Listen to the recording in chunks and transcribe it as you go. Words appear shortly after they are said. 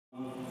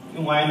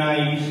in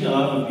Hawaiian, you see a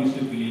lot of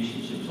abusive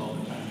relationships all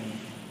the time.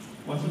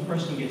 Once a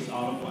person gets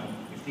out of one,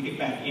 if they get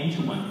back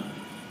into one,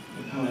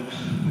 they're kind of like,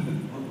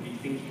 what were you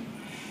thinking?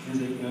 It's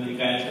like, the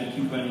guy's going to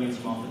keep running his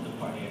mouth at the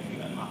party after he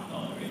got knocked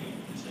out already.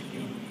 It's like,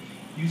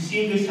 you've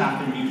seen this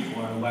happen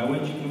before. Why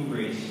wouldn't you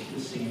embrace the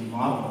same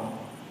model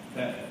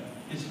that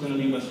is going to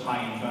leave us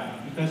high and dry?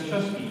 Because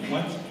trust me,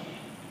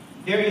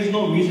 there is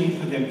no reason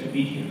for them to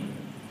be here.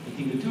 I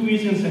think the two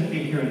reasons that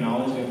they're here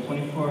now is they have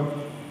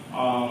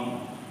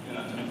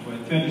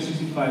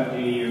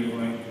 365-day-a-year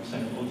growing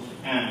cycles,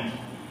 and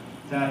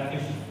that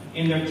if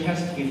in their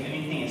testing, if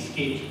anything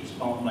escapes, it's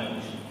bound by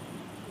ocean.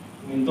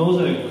 I mean,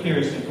 those are the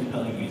clearest and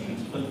compelling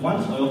reasons. But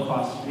once oil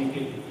costs make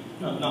it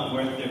not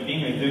worth their being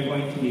here, they're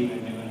going to leave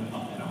and they're going to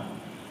up and on.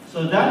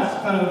 So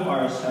that's kind of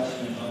our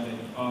assessment of it.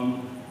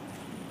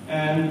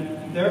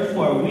 And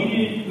therefore,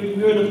 we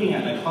were looking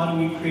at how do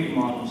we create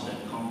models that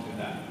counter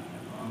that.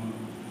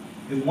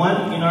 There's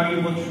one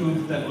inarguable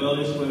truth that oil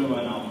is going to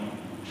run out.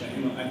 That,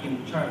 I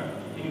can chart.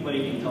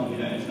 Anybody can tell me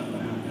that it's not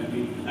going to happen. I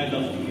mean, I'd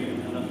love to hear it.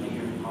 I'd love to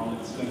hear how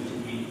it's going to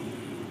be.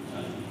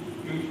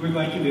 We're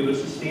going to be able to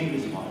sustain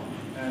this model.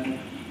 And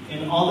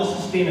in all the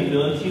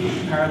sustainability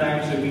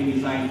paradigms that are being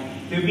designed,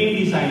 they're being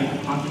designed for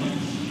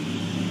continents.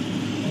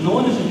 And no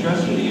one is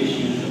addressing the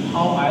issues of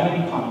how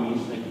island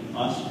economies like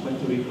us,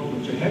 Puerto Rico,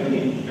 which are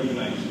heavily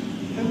urbanized,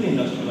 heavily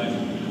industrialized,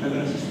 are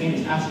going to sustain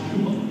this. Ask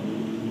Cuba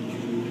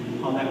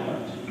how that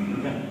works.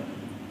 Yeah.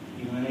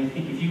 And I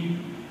think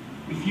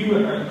if you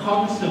are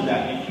cognizant of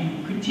that, if you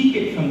critique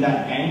it from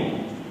that angle,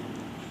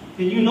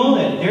 then you know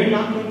that they're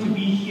not going to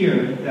be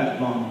here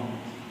that long.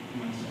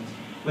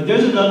 But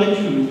there's another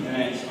truth,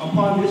 and it's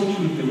upon this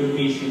truth that we're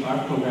basing our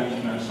programs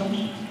and our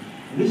assumptions.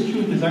 And this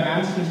truth is our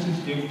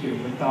ancestors lived here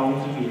for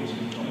thousands of years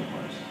with no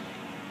forest.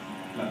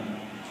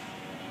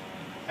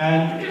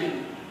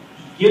 And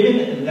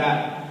given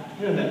that,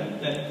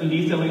 that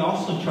belief that we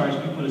also charge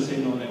people to say,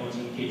 no, that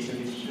wasn't the case. There are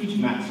these huge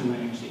massive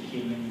language that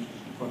came in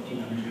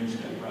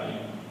 1400s that brought in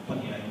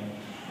Hawaiian.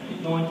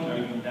 No one can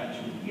argue with that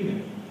truth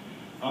either.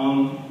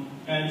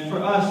 And for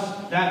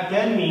us, that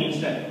then means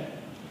that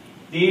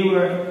they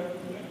were,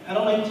 I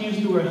don't like to use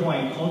the word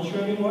Hawaiian culture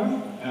anymore.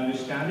 I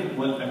understand it.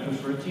 What I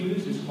prefer to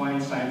use is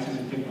Hawaiian sciences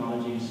and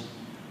technologies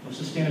of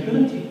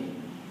sustainability.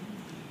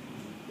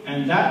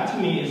 And that, to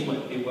me, is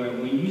what they were.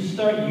 When you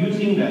start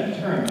using that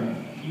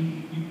term,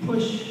 you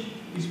push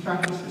these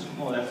practices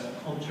from, oh, that's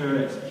culture,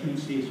 that's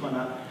cutesy, it's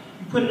whatnot.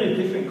 You put it in a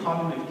different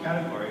cognitive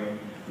category,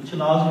 which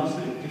allows you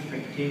to sit at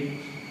different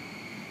tables.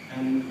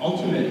 And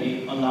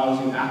ultimately allows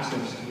you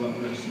access to what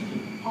we're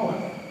seeking, power.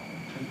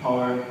 And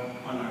power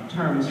on our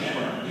terms for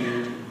our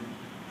community.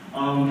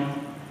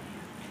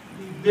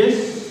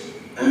 This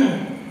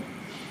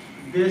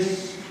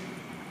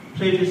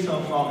played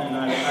itself out in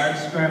our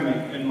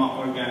experiment in mock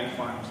organic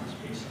farms is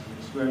based on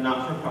this. We're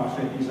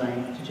not-for-profit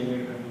designed to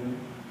generate revenue.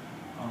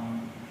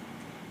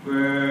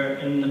 We're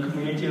in the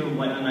community of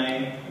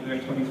Waianae. We're a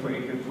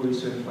 24-acre fully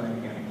certified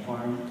organic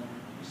farm.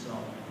 We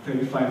sell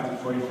 35 to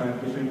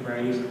 45 different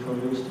varieties of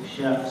produce to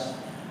chefs,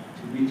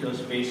 to retail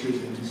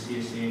spaces, and to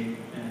CSA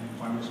and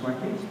farmers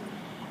markets.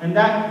 And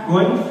that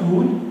growing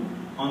food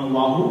on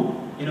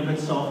Oahu in of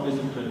itself is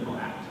a political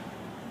act.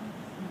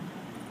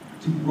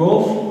 To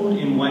grow food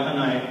in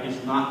Waianae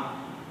is not,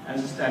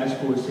 as the status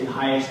quo would say,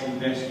 highest and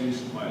best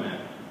use of our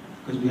land.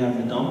 Because we have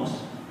the dumps,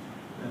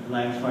 we have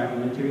live fire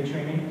military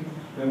training,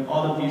 we have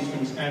all of these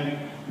things, and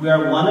we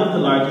are one of the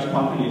largest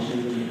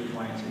populations of Native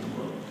Hawaiians in the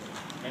world.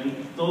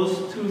 And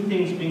those two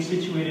things being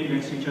situated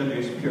next to each other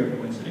is pure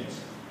coincidence.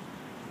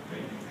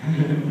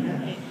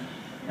 Right?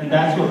 And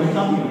that's what we're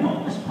talking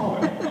about, is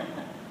power.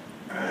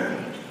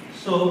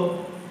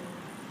 So,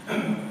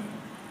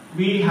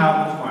 we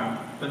have a farm,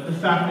 but the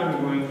fact that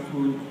we're growing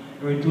food,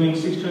 we're doing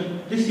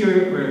this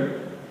year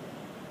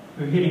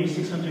we're hitting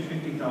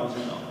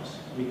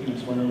 $650,000, making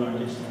us one of the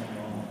largest in the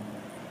world.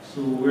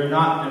 So we're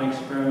not an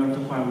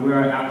experimental farm,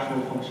 we're an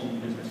actual functioning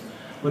business.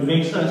 What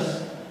makes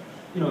us,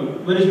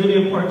 what is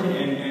really important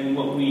and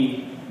what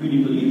we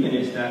really believe in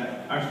is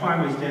that our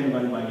farm is then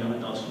run by young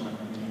adults from our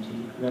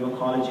community. We have a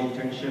college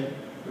internship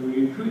where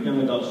we recruit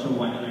young adults from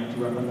Waianae to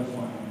work on the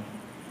farm.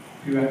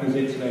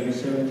 Prerequisites like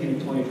 17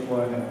 to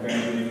 24 have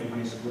graduated from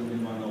high school and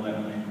live on the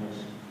Waianae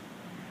coast.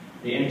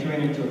 They enter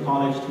into a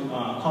college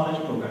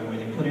program where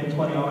they put in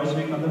 20 hours a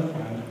week on the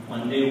farm,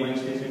 Monday,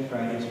 Wednesdays, and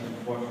Fridays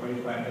from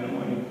 4:45 in the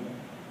morning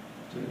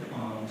to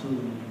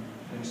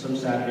and some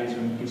Saturdays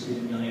when kids see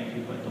them yelling at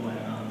people at the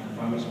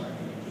farmers market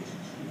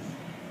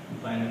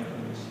and buy their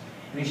produce.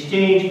 In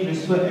exchange for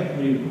this sweat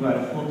equity, we provide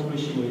a full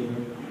tuition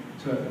waiver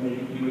to our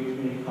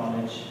community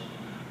college,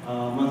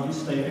 monthly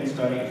stipend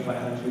starting at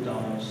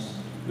 $500.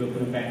 We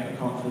open a bank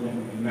account for them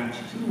and we match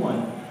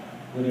 2-1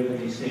 whatever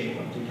they save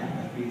up to cap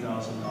at $3,000,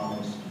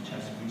 which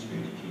has to be for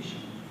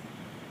education.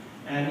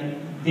 And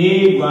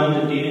they run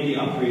the day-to-day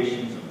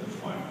operations of the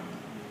farm.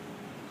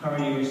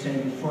 Currently, we're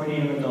sending 40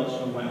 young adults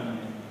from Waianae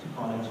to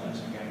college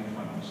as organic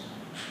farmers.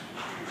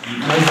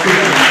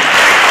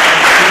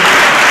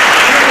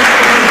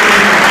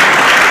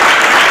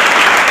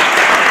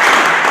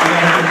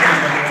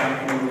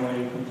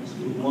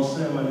 Most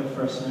of them are the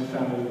first in their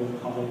family to go to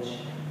college.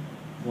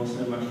 Most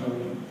of them are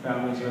from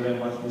families where their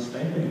monthly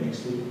stipend makes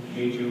them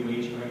major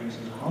wage earners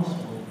in the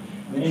household.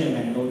 Many of them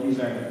had no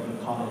desire to go to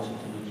college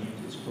until they came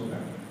to this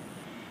program.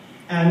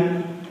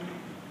 And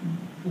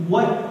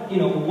what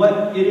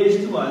it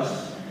is to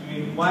us, I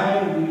mean,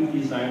 why we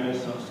designed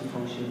ourselves to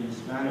function in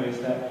this manner is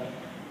that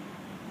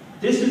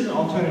this is an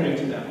alternative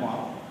to that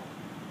model.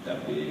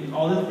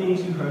 All the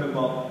things you heard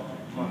about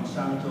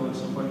Monsanto and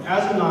so forth,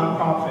 as a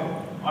nonprofit,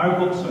 our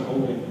books are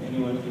open.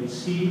 Anyone can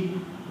see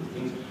the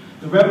things.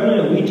 The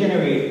revenue that we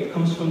generate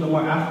comes from the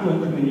more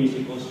affluent communities.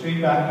 It goes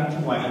straight back into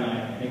Hawaiian,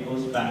 and it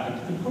goes back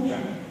into the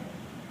program.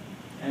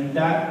 And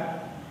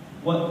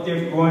what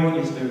they're growing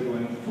is they're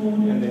growing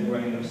food and they're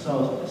growing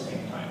themselves at the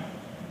same time.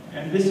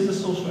 And this is a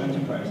social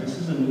enterprise. This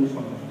is a new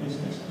form of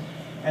business.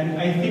 And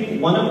I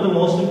think one of the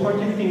most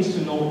important things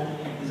to know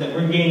is that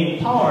we're gaining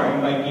power,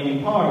 and by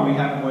gaining power, we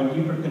have more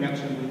deeper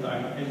connections with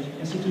our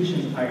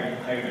institutions of higher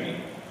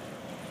learning.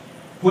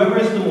 Whoever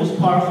is the most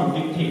powerful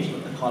dictates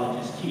what the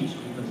colleges teach,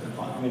 because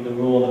the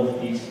role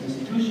of these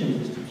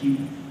institutions is to keep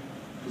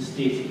the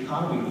state's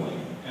economy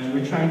going. And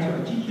we're trying to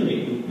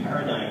articulate new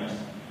paradigms,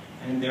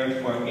 and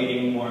therefore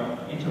getting more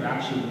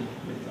interaction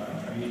with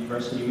our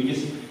university. We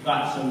just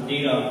got some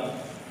data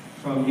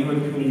from newer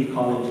community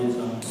colleges.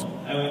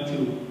 I went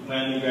to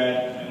my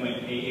undergrad, I went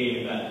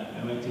AA,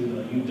 I went to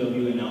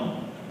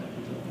UWNL,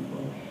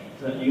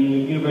 so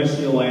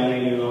University of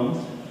Hawaiian alums.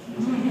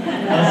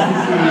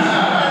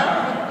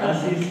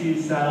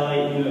 LCC's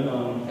satellite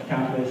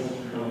campus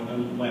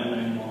on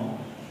Hawaiian Mall.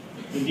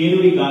 The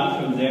data we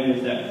got from them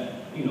is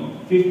that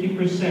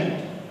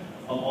 50%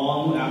 of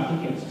all new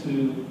applicants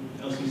to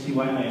LCC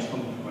Hawaiian is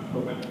coming from our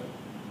program.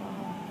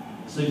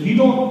 So if you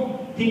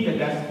don't think that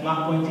that's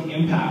not going to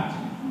impact,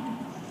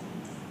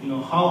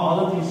 how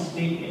all of these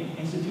state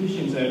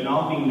institutions are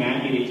now being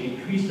mandated to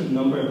increase the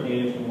number of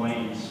Native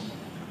Hawaiians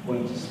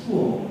going to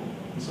school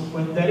and so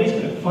forth, that is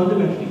going to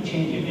fundamentally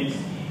change it.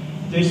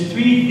 There's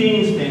three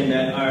things then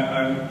that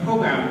our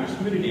program is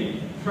rooted in.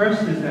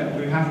 First is that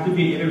there has to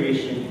be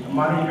a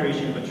modern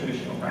iteration of a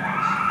traditional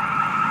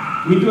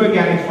practice. We do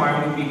organic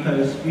farming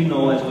because we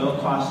know as oil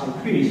costs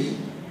increase,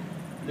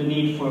 the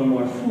need for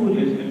more food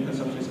and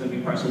consumption is going to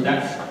be part. So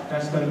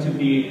that's going to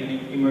be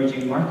an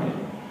emerging market.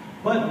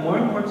 But more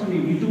importantly,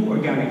 we do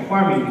organic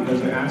farming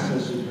because our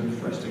ancestors were the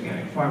first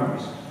organic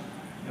farmers.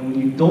 And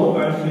when you don't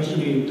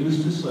artificially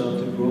induce the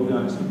soil to grow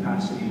beyond its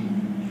capacity,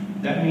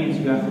 that means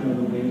you have to know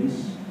the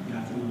winds, you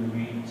have to know the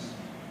rains,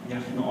 you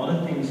have to know all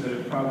the things that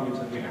are prerogatives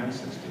of your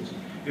ancestors.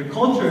 Your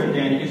culture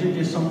then isn't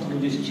just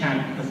something you just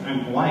chant because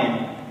I'm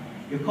Hawaiian.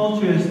 Your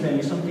culture is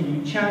then something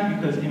you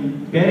chant because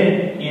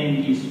embedded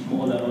in these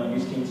mo'olelo and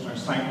these things are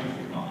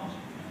scientific knowledge.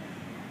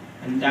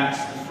 And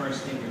that's the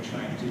first thing we're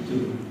trying to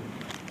do.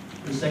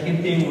 The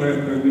second thing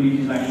we're really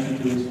designing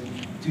to do is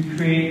to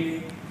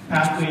create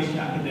pathways to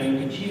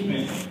academic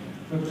achievement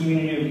for a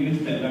community of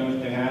youth that learn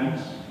with their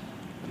hands,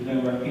 they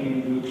learn working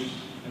in groups,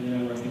 and they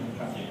learn working in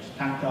projects,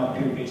 tactile,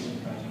 peer-based,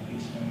 and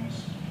project-based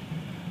learners.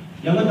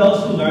 Young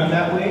adults who learn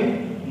that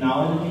way,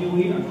 now in the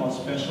DOE, are called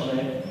special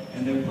ed,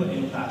 and they're put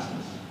in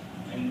classes.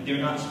 And they're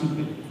not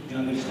stupid, they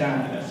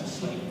understand that that's a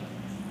slave.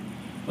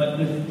 But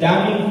the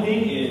damning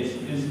thing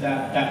is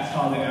that that's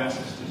how their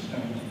ancestors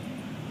learned.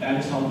 That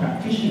is how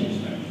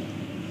practitioners learn.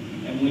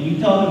 And when you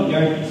tell them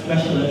they're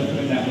special ed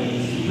in that way,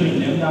 it's putting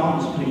them down,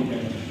 it's putting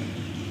their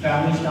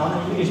families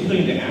down, it's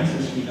putting their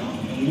ancestry down.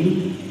 And when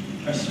you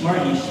are smart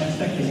and you sense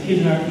that, because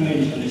kids in our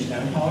communities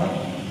understand power,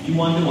 you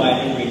wonder why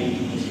they're breaking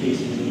people's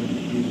faces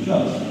and doing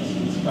drugs.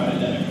 It's part of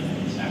that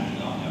it's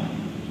acting out now.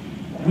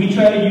 We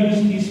try to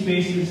use these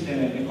spaces,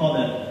 and they call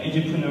that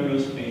entrepreneurial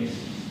space,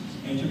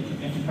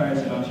 enterprise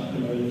and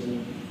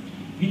entrepreneurialism.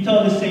 If you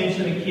tell the same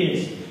set of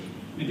kids,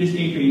 with this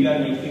acre, you got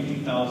to make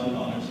 $50,000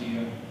 a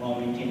year while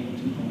maintaining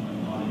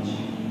 2.1 college.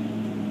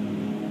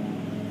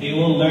 They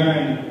will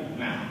learn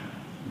math.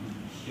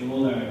 They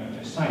will learn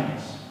their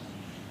science.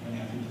 And they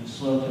have to do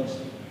soil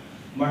testing.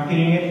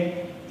 Marketing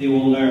it, they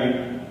will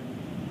learn,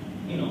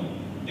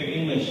 their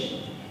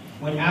English.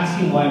 When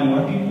asking why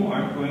more people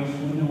aren't growing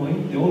food in Hawaii,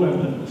 they will learn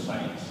political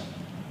science.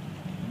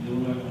 And they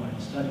will learn Hawaiian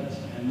studies.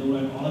 And they'll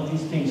learn all of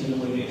these things in a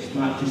way that it's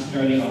not just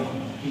learning off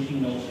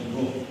taking notes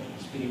and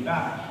spitting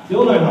back.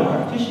 They'll learn how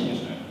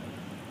practitioners learn.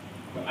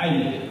 But I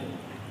need it.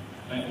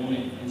 I own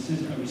it. And this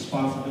is a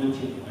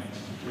responsibility of mine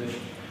to do it.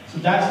 So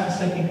that's the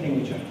second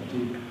thing we're trying to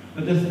do.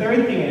 But the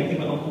third thing, and I think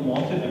what Uncle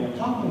Walter and I were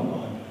talking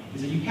about,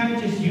 is that you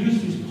can't just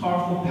use these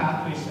powerful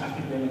pathways to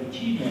academic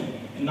achievement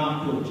and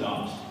not build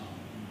jobs.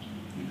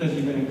 Because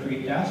you're going to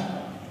create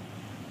diaspora.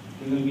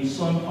 They're going to be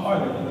so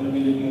empowered that they're going to be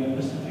living in the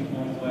Pacific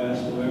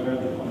Northwest or wherever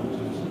they want to.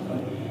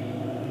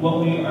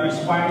 What we are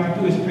aspiring to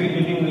do is create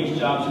living wage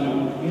jobs in our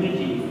own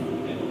community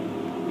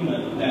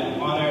that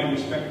honor and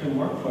respect the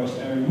workforce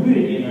that are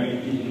rooted in our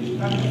indigenous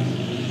practice.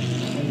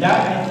 And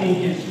that, I think,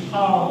 is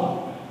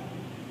how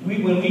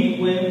when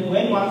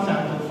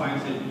Monsanto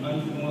finds it,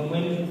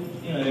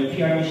 when the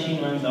PR machine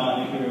runs out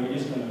and we're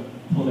just going to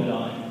pull it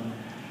on.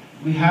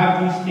 We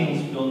have these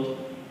things built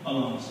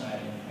alongside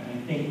it. And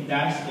And I think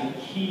that's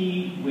the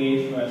key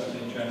way for us to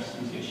address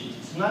these issues.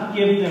 It's not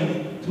give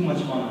them too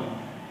much money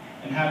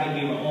and have it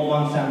give them, oh,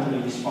 Monsanto,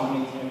 they're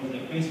responding to them.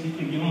 Like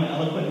basically give them an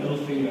eloquent middle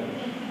finger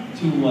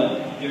to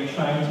what they're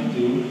trying to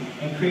do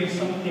and create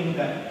something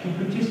that can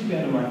participate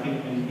in the market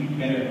and be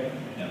better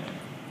for them.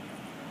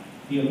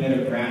 Be a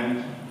better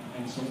brand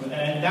and so forth.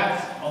 And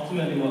that's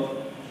ultimately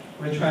what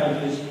we're trying to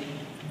do is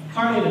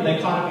currently the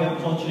dichotomy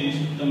of culture is,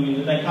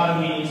 the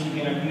dichotomy is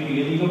in our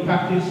community. If you don't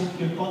practice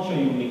your culture,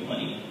 you will make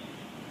money.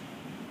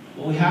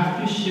 What we have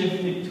to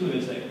shift it to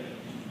is like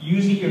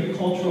using your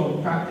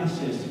cultural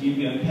practices to give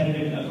you a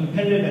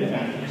competitive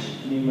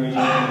advantage in the emerging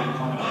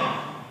economy.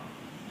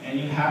 And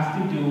you have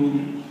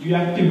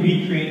to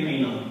recreate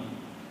Aina.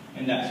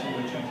 And that's what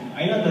we're trying to do.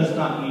 Aina does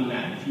not mean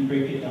that. If you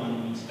break it down, it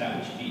means that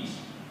which feeds.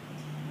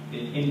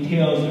 It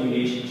entails a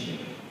relationship.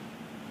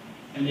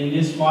 And in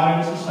this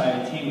modern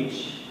society,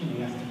 which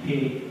you have to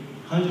pay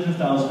hundreds of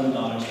thousands of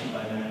dollars to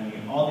buy land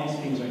here, all these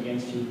things are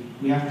against you,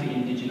 we have to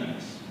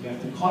indigenize. We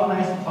have to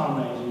colonize the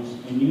colonizers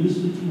and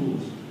use the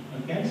tools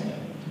against them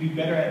to be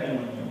better at them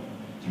on their own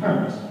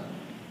terms.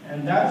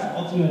 And that's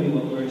ultimately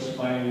what we're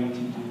aspiring to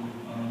do.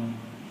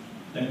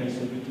 Like I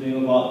said,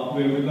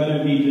 we're going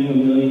to be doing $1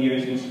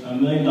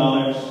 million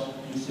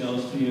in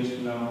sales 2 years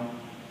from now,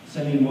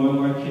 sending more and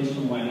more kids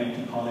from Hawaiian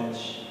to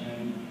college,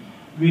 and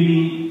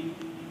really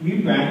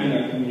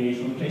rebranding our community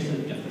from a place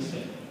of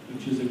deficit,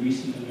 which was a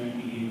recent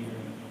learned behavior,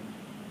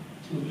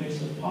 to a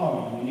place of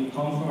power. When you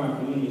come from our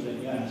community, it's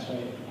like, yeah, that's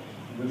right.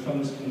 We're from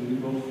this community,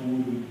 we grow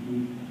food,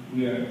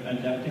 we are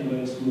adapting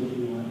going to school if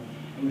we want,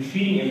 and we're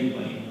feeding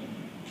everybody.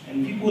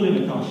 And people who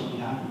live in town should be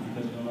happy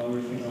because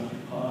we're figuring out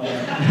college.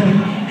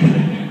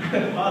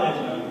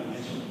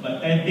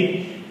 But I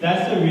think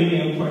that's a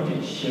really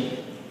important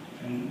shift.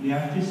 And we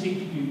have to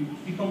seek to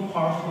become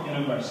powerful in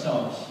of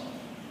ourselves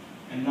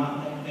and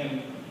not let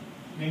them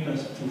make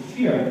us to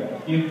fear,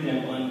 give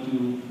them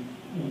undo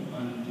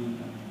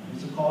them.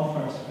 It's a call for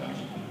us to be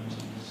entrepreneurs.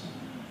 So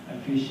I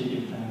appreciate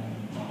your time.